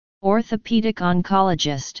Orthopedic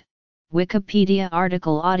oncologist, Wikipedia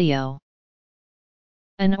article audio.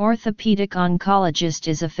 An orthopedic oncologist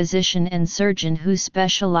is a physician and surgeon who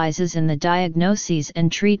specializes in the diagnosis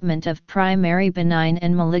and treatment of primary benign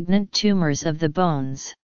and malignant tumors of the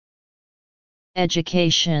bones.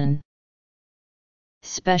 Education.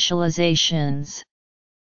 Specializations.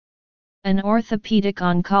 An orthopedic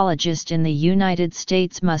oncologist in the United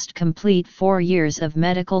States must complete 4 years of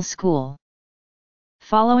medical school.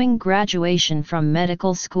 Following graduation from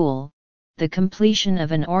medical school, the completion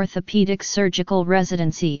of an orthopedic surgical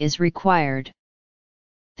residency is required.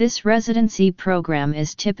 This residency program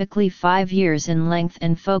is typically 5 years in length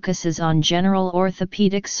and focuses on general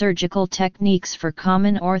orthopedic surgical techniques for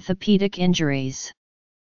common orthopedic injuries.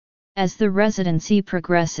 As the residency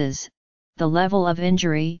progresses, the level of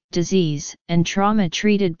injury, disease, and trauma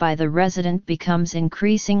treated by the resident becomes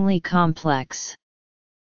increasingly complex.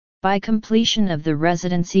 By completion of the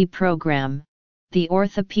residency program, the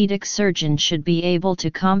orthopedic surgeon should be able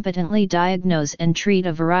to competently diagnose and treat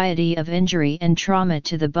a variety of injury and trauma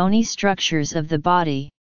to the bony structures of the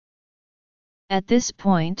body. At this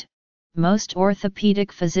point, most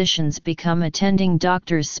orthopedic physicians become attending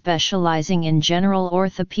doctors specializing in general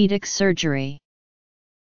orthopedic surgery.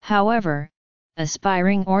 However,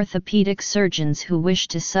 aspiring orthopedic surgeons who wish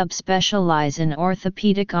to subspecialize in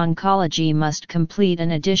orthopedic oncology must complete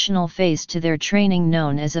an additional phase to their training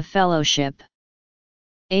known as a fellowship.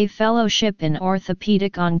 A fellowship in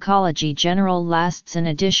orthopedic oncology general lasts an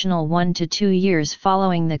additional 1 to 2 years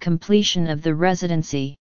following the completion of the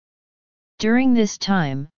residency. During this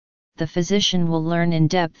time, the physician will learn in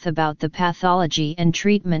depth about the pathology and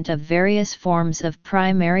treatment of various forms of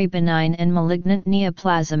primary benign and malignant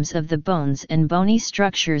neoplasms of the bones and bony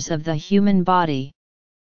structures of the human body.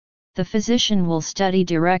 The physician will study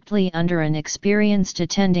directly under an experienced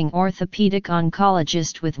attending orthopedic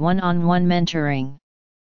oncologist with one-on-one mentoring.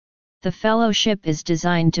 The fellowship is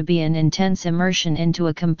designed to be an intense immersion into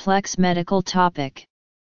a complex medical topic.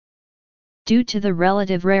 Due to the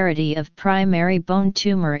relative rarity of primary bone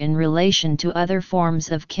tumor in relation to other forms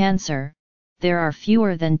of cancer, there are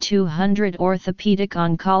fewer than 200 orthopedic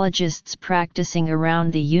oncologists practicing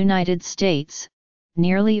around the United States,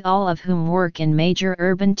 nearly all of whom work in major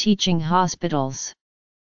urban teaching hospitals.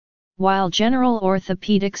 While general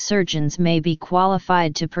orthopedic surgeons may be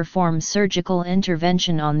qualified to perform surgical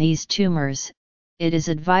intervention on these tumors, it is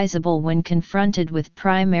advisable when confronted with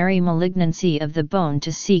primary malignancy of the bone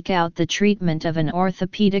to seek out the treatment of an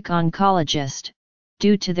orthopedic oncologist,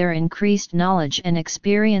 due to their increased knowledge and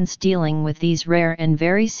experience dealing with these rare and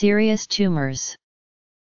very serious tumors.